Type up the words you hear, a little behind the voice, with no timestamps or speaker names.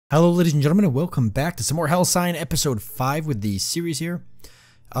Hello, ladies and gentlemen, and welcome back to some more HellSign episode 5 with the series here.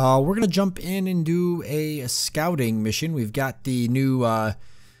 We're going to jump in and do a scouting mission. We've got the new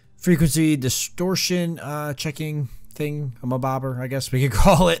frequency distortion checking thing, a mobobber, I guess we could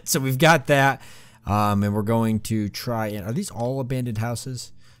call it. So we've got that, and we're going to try and... Are these all abandoned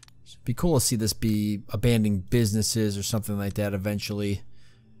houses? It'd be cool to see this be abandoned businesses or something like that eventually.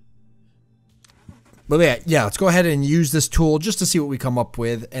 But yeah, let's go ahead and use this tool just to see what we come up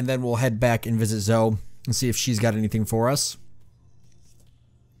with, and then we'll head back and visit Zoe and see if she's got anything for us.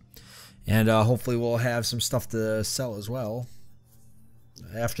 And hopefully we'll have some stuff to sell as well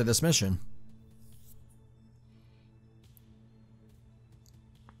after this mission.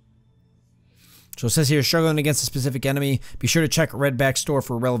 So it says here, struggling against a specific enemy, be sure to check Redback store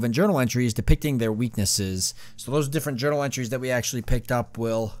for relevant journal entries depicting their weaknesses. So those different journal entries that we actually picked up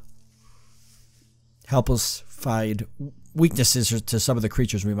will help us find weaknesses to some of the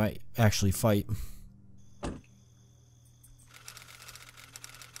creatures we might actually fight.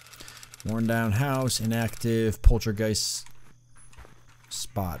 Worn down house, inactive, poltergeist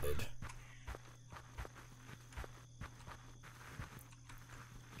spotted.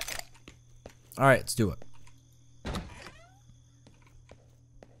 Alright, let's do it.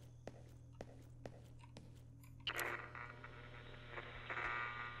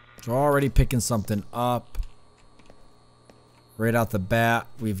 So already picking something up. Right out the bat,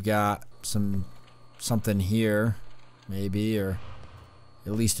 we've got something here, maybe, or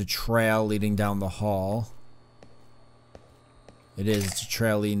at least a trail leading down the hall. It is, it's a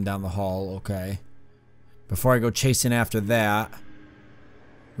trail leading down the hall, okay. Before I go chasing after that,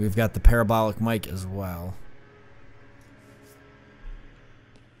 we've got the parabolic mic as well.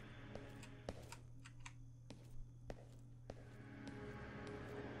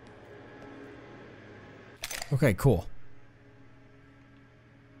 Okay, cool.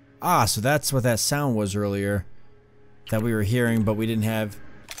 Ah, so that's what that sound was earlier that we were hearing, but we didn't have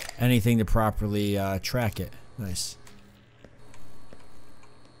anything to properly track it. Nice.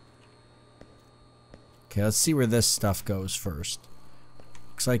 Okay, let's see where this stuff goes first.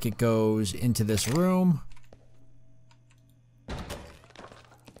 Looks like it goes into this room.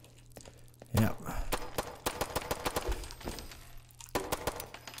 Yep.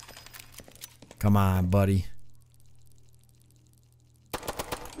 Come on, buddy.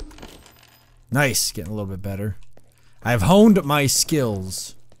 Nice, getting a little bit better. I've honed my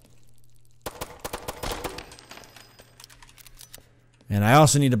skills. And I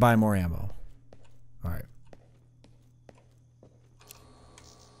also need to buy more ammo. Alright.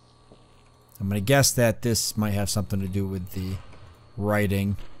 I'm gonna guess that this might have something to do with the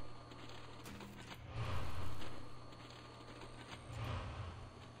writing.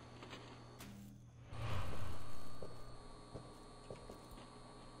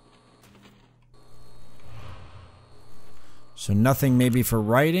 So nothing maybe for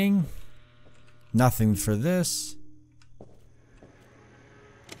writing. Nothing for this.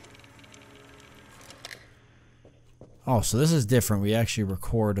 Oh, so this is different. We actually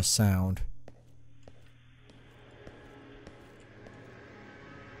record a sound.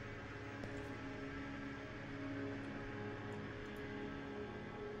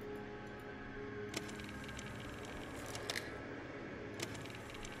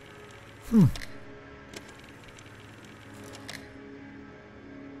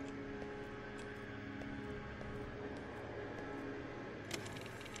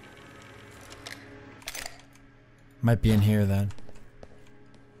 Might be in here then.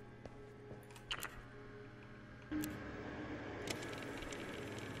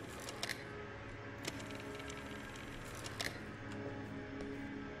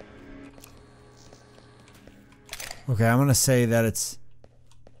 Okay, I'm gonna say that it's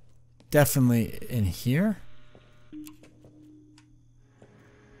definitely in here.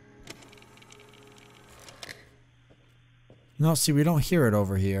 No, see, we don't hear it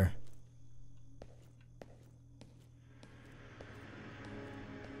over here.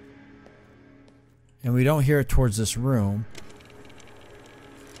 And we don't hear it towards this room.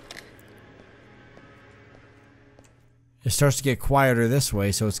 It starts to get quieter this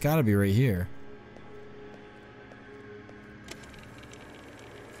way, so it's got to be right here.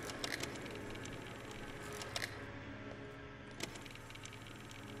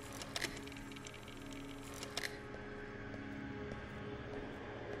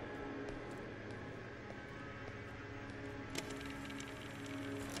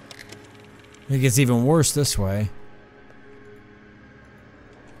 It gets even worse this way.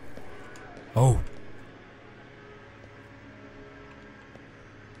 Oh.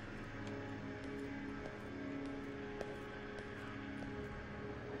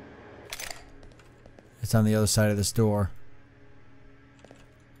 It's on the other side of this door.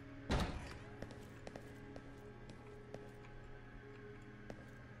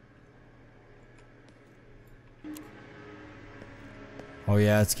 Oh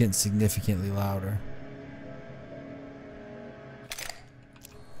yeah, it's getting significantly louder.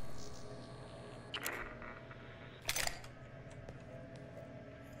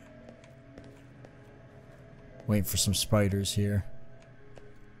 Waiting for some spiders here.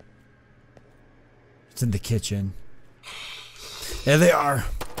 It's in the kitchen. There they are.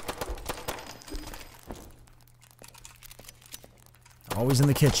 Always in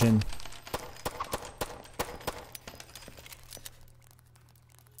the kitchen.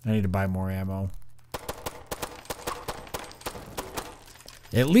 I need to buy more ammo.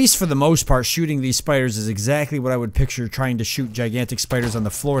 At least for the most part, shooting these spiders is exactly what I would picture trying to shoot gigantic spiders on the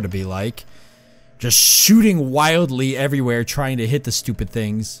floor to be like. Just shooting wildly everywhere, trying to hit the stupid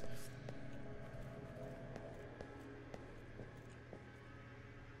things.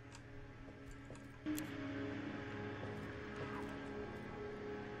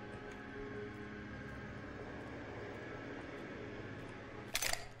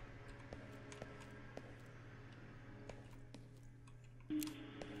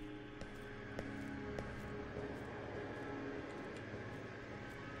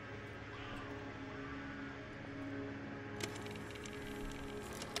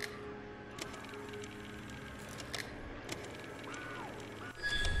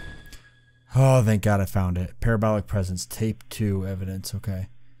 Oh, thank God I found it. Parabolic presence. Tape 2 evidence. Okay.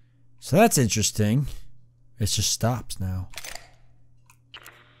 So that's interesting. It just stops now.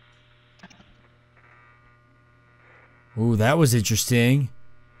 Ooh, that was interesting.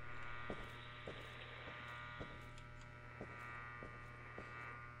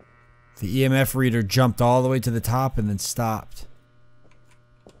 The EMF reader jumped all the way to the top and then stopped.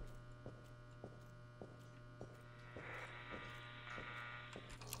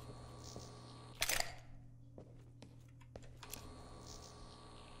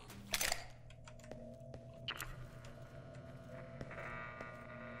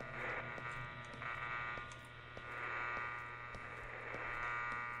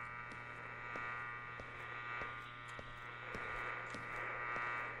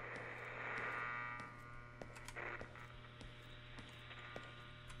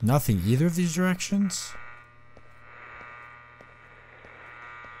 Nothing either of these directions?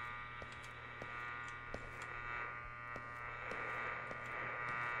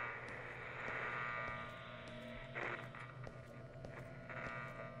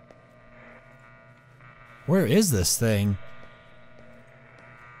 Where is this thing?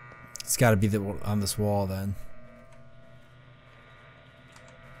 It's got to be on this wall then.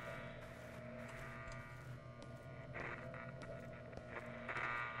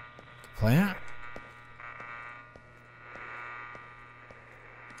 Plant?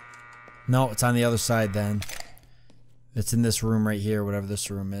 No, it's on the other side then. It's in this room right here, whatever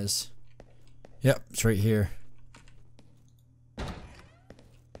this room is. Yep, it's right here.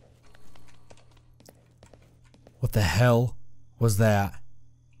 What the hell was that?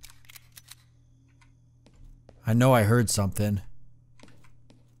 I know I heard something.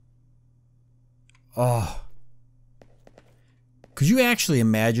 Oh. Could you actually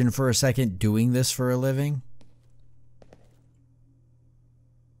imagine for a second doing this for a living?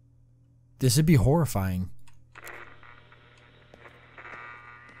 This would be horrifying.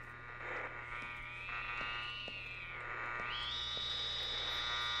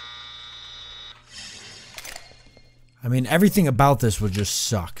 I mean, everything about this would just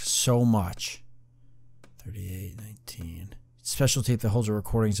suck so much. 3819. Special tape that holds the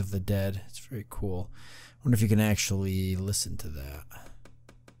recordings of the dead. It's very cool. I wonder if you can actually listen to that.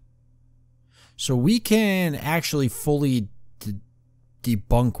 So we can actually fully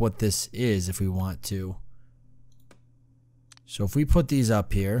debunk what this is if we want to. So if we put these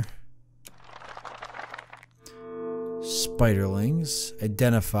up here. Spiderlings.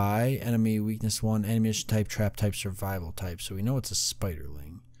 Identify. Enemy weakness 1. Ammunition type, trap type, survival type. So we know it's a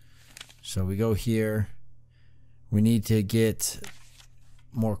spiderling. So we go here. We need to get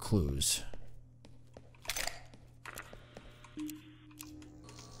more clues.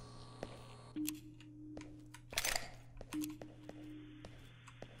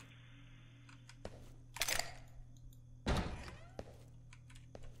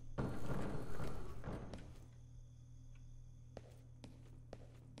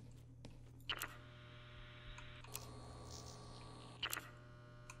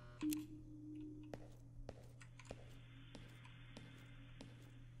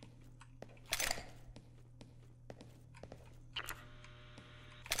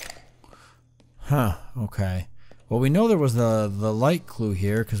 Huh, okay. Well, we know there was the light clue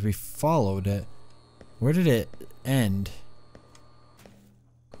here because we followed it. Where did it end?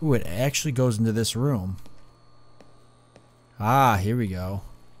 Ooh, it actually goes into this room. Ah, here we go.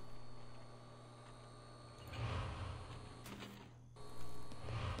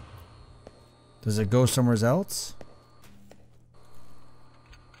 Does it go somewhere else?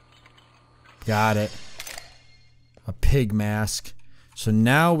 Got it. A pig mask. So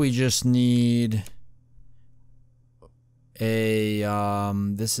now we just need a,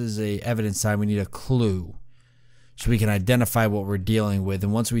 this is a evidence sign. We need a clue. So we can identify what we're dealing with.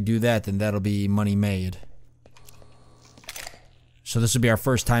 And once we do that, then that'll be money made. So this will be our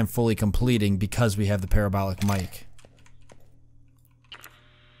first time fully completing because we have the parabolic mic.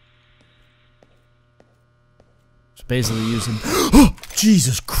 So basically using... Oh,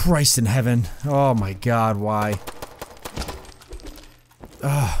 Jesus Christ in heaven. Oh my God, why?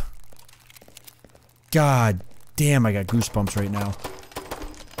 Ugh. God damn, I got goosebumps right now.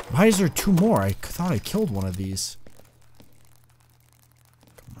 Why is there two more? I thought I killed one of these.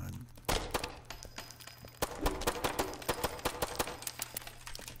 Come on.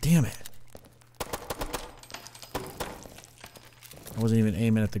 Damn it. I wasn't even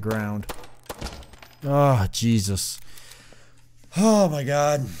aiming at the ground. Oh, Jesus. Oh my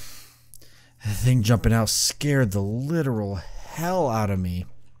God. That thing jumping out scared the literal hell out of me.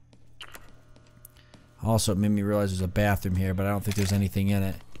 Also, it made me realize there's a bathroom here, but I don't think there's anything in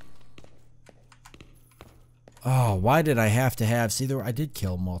it. Oh, why did I have to have... See, I did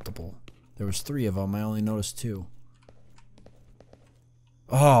kill multiple. There was 3 of them. I only noticed 2.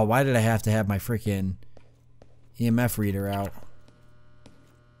 Oh, why did I have to have my freaking EMF reader out?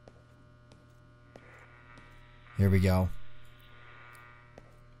 Here we go.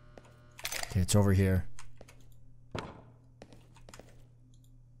 Okay, it's over here.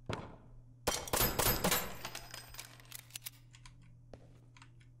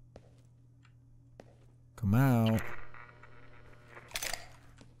 Come out. I'm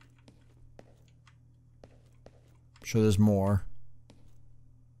sure there's more.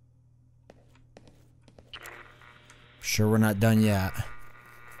 Sure we're not done yet.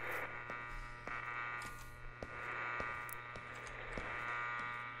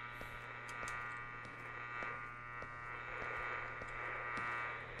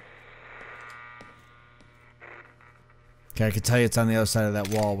 Okay, I can tell you it's on the other side of that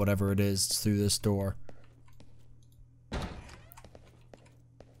wall, whatever it is. It's through this door.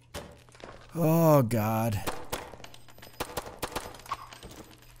 Oh, God.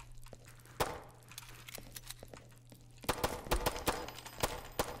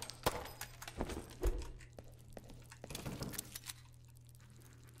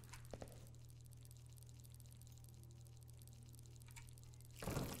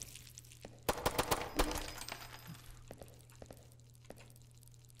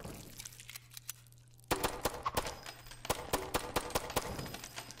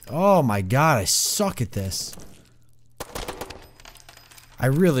 Oh my God, I suck at this. I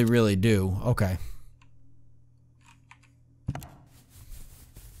really, really do. Okay.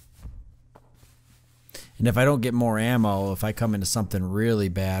 And if I don't get more ammo, if I come into something really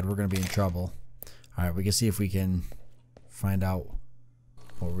bad, we're going to be in trouble. Alright, we can see if we can find out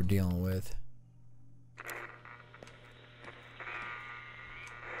what we're dealing with.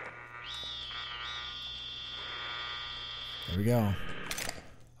 There we go.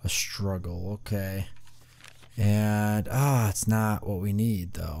 A struggle, okay. And, it's not what we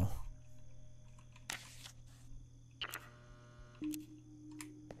need, though.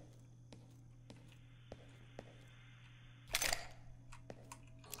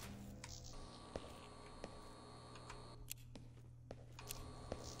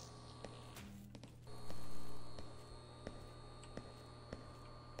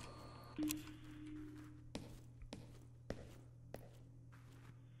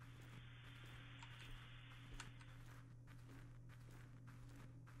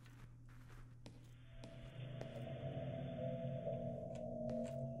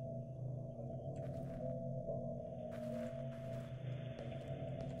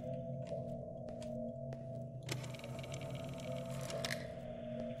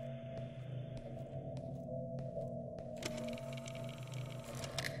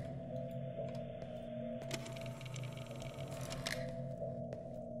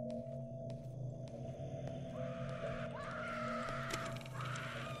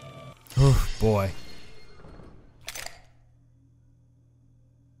 Oh, boy.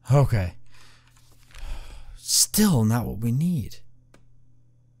 Okay. Still not what we need.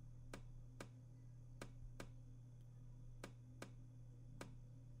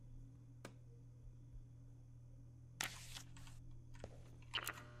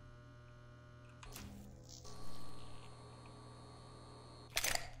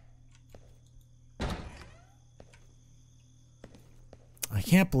 I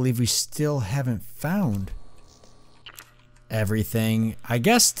can't believe we still haven't found everything. I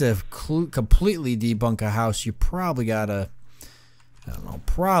guess to completely debunk a house, you probably gotta, I don't know,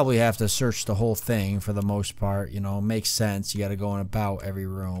 probably have to search the whole thing for the most part. You know, it makes sense. You gotta go in about every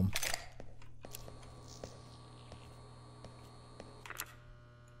room.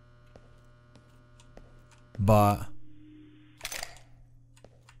 But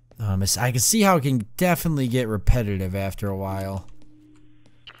I can see how it can definitely get repetitive after a while.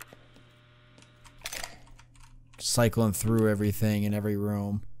 Cycling through everything in every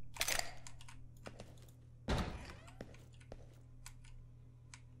room.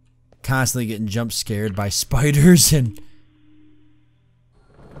 Constantly getting jump scared by spiders and...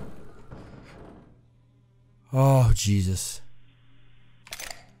 Oh, Jesus.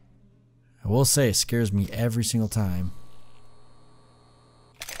 I will say it scares me every single time.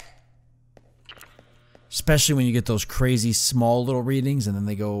 Especially when you get those crazy small little readings and then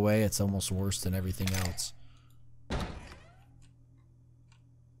they go away. It's almost worse than everything else.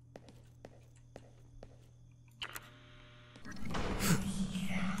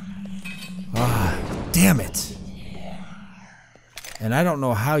 Ah, damn it. And I don't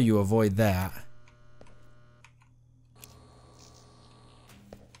know how you avoid that.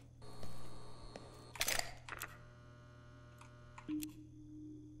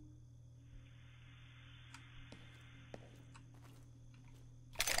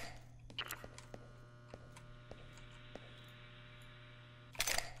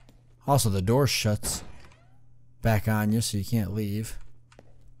 Also, the door shuts back on you, so you can't leave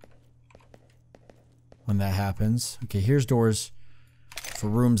when that happens. Okay, here's doors for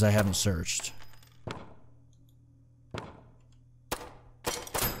rooms I haven't searched.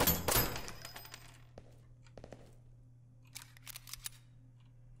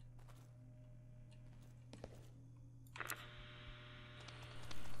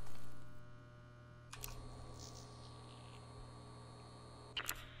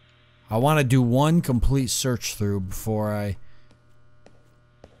 I want to do one complete search through before I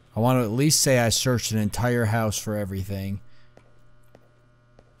want to at least say I searched an entire house for everything.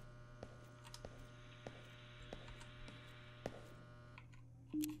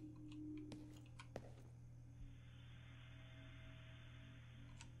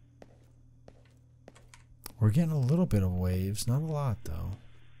 We're getting a little bit of waves, not a lot though.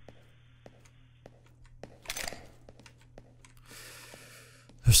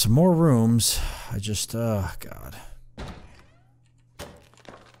 There's some more rooms. I just, oh God.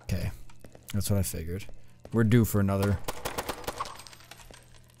 Okay, that's what I figured. We're due for another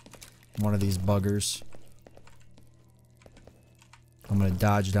one of these buggers. I'm gonna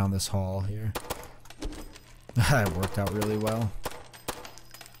dodge down this hall here. That worked out really well.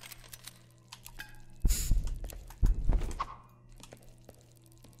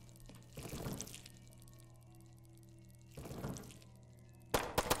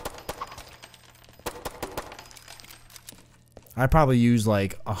 I probably use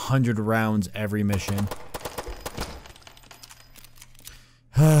like 100 rounds every mission.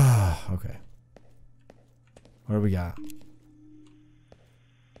 Okay. What do we got?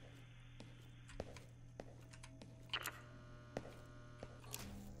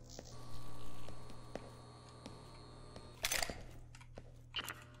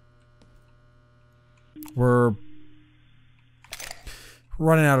 We're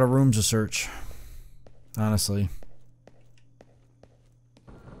running out of rooms to search, honestly.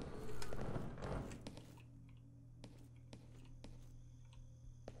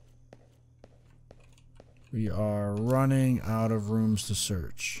 We are running out of rooms to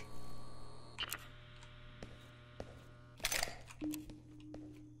search.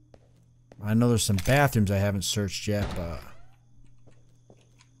 I know there's some bathrooms I haven't searched yet, but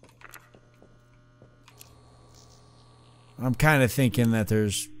I'm kind of thinking that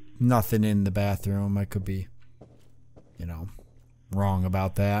there's nothing in the bathroom. I could be, you know, wrong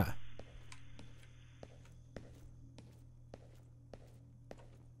about that.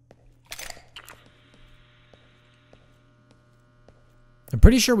 I'm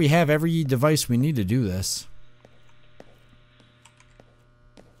pretty sure we have every device we need to do this.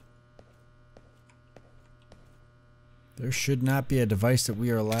 There should not be a device that we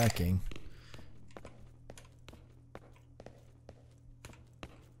are lacking.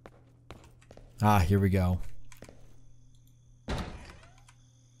 Ah, here we go.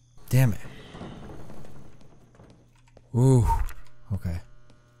 Damn it. Ooh, okay.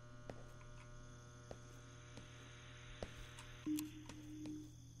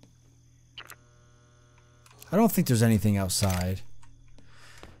 I don't think there's anything outside.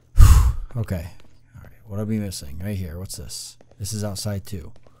 Okay. Alright, what are we missing? Right here. What's this? This is outside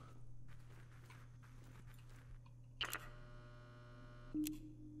too.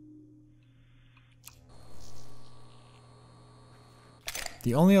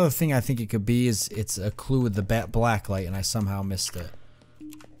 The only other thing I think it could be is it's a clue with the black light and I somehow missed it.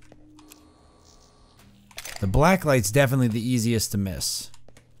 The black light's definitely the easiest to miss.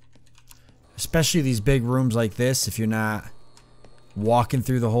 Especially these big rooms like this, if you're not walking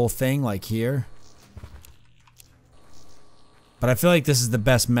through the whole thing like here. But I feel like this is the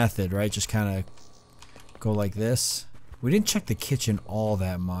best method, right? Just kind of go like this. We didn't check the kitchen all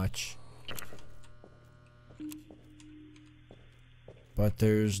that much. But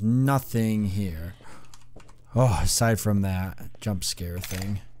there's nothing here. Oh, aside from that jump scare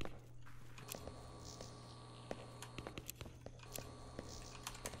thing.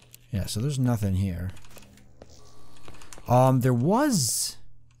 Yeah, so there's nothing here. There was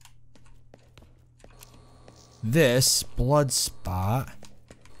this blood spot,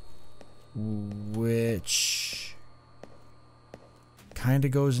 which kind of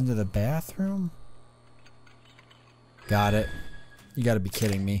goes into the bathroom. Got it. You gotta be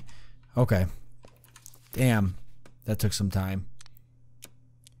kidding me. Okay. Damn. That took some time.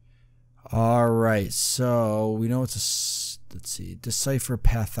 Alright, so we know it's a... Let's see. Decipher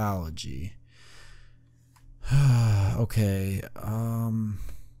pathology. Okay.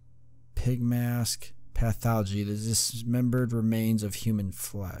 Pig mask. Pathology. The dismembered remains of human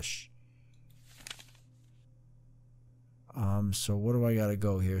flesh. So what do I gotta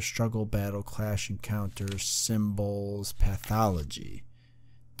go here? Struggle, battle, clash, encounter, symbols, pathology,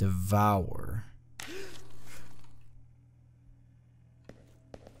 devour.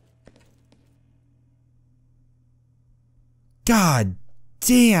 God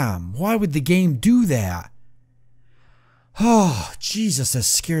damn! Why would the game do that? Oh, Jesus, that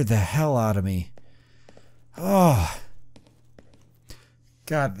scared the hell out of me. Oh.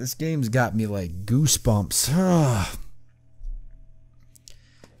 God, this game's got me like goosebumps. Oh.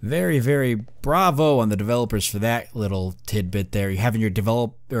 Very, very bravo on the developers for that little tidbit there. Having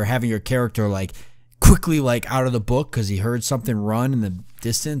your character like quickly like out of the book because he heard something run in the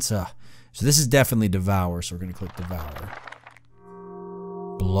distance. So this is definitely devour. So we're gonna click devour.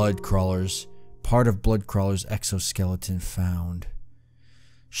 Blood crawlers. Part of blood crawlers exoskeleton found.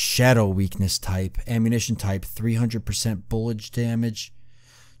 Shadow weakness type. Ammunition type 300% bullet damage.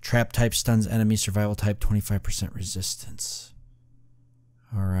 Trap type stuns enemy. Survival type 25% resistance.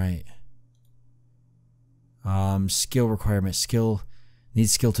 Alright. Skill requirement.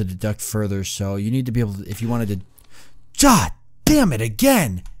 Needs skill to deduct further, so you need to be able to, if you wanted to... God damn it,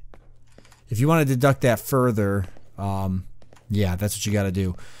 again! If you want to deduct that further, yeah, that's what you gotta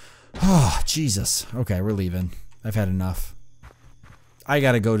do. Oh, Jesus. Okay, we're leaving. I've had enough. I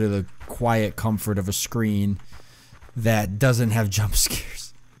gotta go to the quiet comfort of a screen that doesn't have jump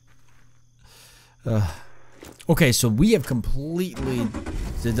scares. Okay, so we have completely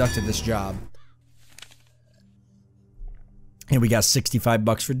deducted this job. And we got 65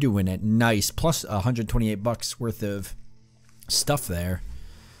 bucks for doing it. Nice. Plus 128 bucks worth of stuff there.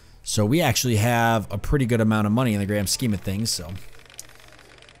 So we actually have a pretty good amount of money in the grand scheme of things, so.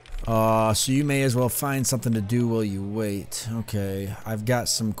 So you may as well find something to do while you wait. Okay, I've got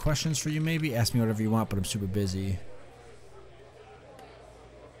some questions for you maybe. Ask me whatever you want, but I'm super busy.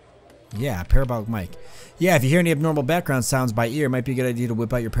 Yeah, parabolic mic. Yeah, if you hear any abnormal background sounds by ear, it might be a good idea to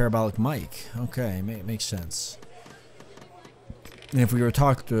whip out your parabolic mic. Okay, makes sense. And if we were to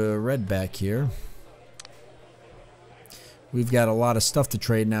talk to Red back here, we've got a lot of stuff to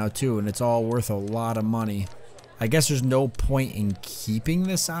trade now too, and it's all worth a lot of money. I guess there's no point in keeping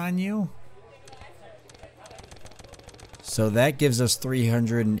this on you. So that gives us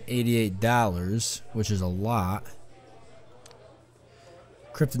 $388, which is a lot.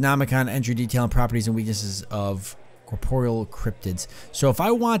 Cryptonomicon, entry detail and properties and weaknesses of corporeal cryptids. So if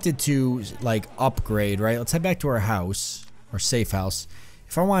I wanted to like upgrade, right? Let's head back to our house, our safe house.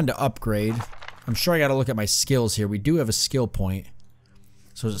 If I wanted to upgrade, I'm sure I got to look at my skills here. We do have a skill point.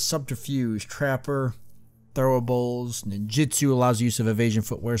 So there's a subterfuge, trapper, throwables, ninjutsu allows use of evasion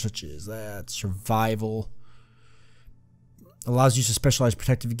footwear such as that, survival, allows use of specialized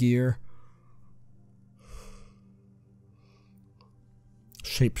protective gear.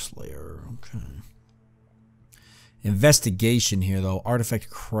 Shape Slayer, okay. Investigation here though, artifact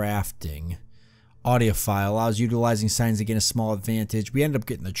crafting. Audiophile allows utilizing signs to gain a small advantage. We ended up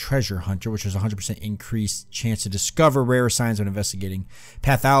getting the Treasure Hunter, which is 100% increased chance to discover rare signs when investigating.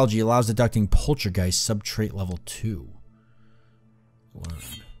 Pathology allows deducting poltergeist, subtrait level 2. Learn.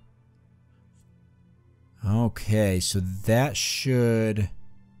 Okay, so that should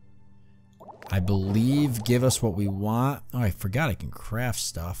I believe give us what we want. Oh, I forgot I can craft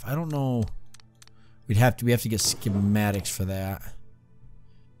stuff. I don't know. We have to get schematics for that.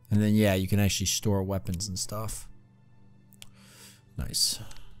 And then yeah, you can actually store weapons and stuff. Nice.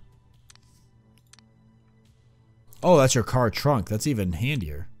 Oh, that's your car trunk. That's even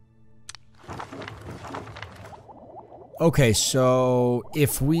handier. Okay, so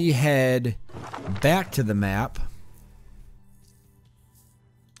if we head back to the map,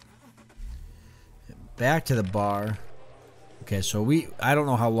 back to the bar. Okay, so I don't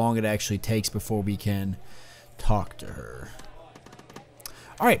know how long it actually takes before we can talk to her.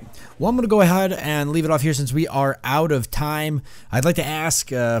 Alright, well, I'm going to go ahead and leave it off here since we are out of time. I'd like to ask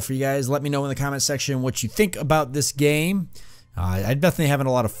for you guys, let me know in the comment section what you think about this game. I'm definitely having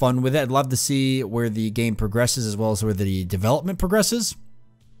a lot of fun with it. I'd love to see where the game progresses as well as where the development progresses.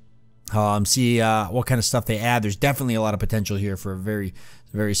 See what kind of stuff they add. There's definitely a lot of potential here for a very,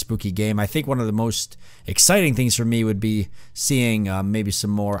 very spooky game. I think one of the most exciting things for me would be seeing maybe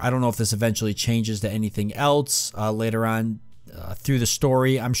some more. I don't know if this eventually changes to anything else later on through the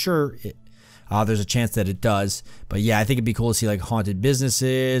story. I'm sure there's a chance that it does. But yeah, I think it'd be cool to see like haunted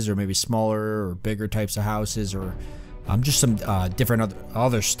businesses or maybe smaller or bigger types of houses or just some different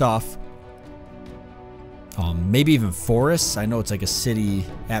other stuff. Maybe even forests. I know it's like a city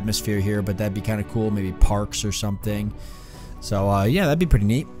atmosphere here, but that'd be kind of cool. Maybe parks or something. So yeah, that'd be pretty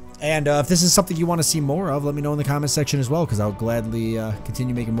neat. And if this is something you want to see more of, let me know in the comment section as well, because I'll gladly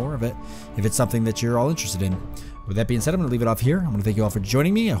continue making more of it if it's something that you're all interested in. With that being said, I'm going to leave it off here. I'm going to thank you all for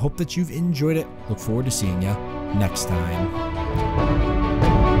joining me. I hope that you've enjoyed it. Look forward to seeing you next time.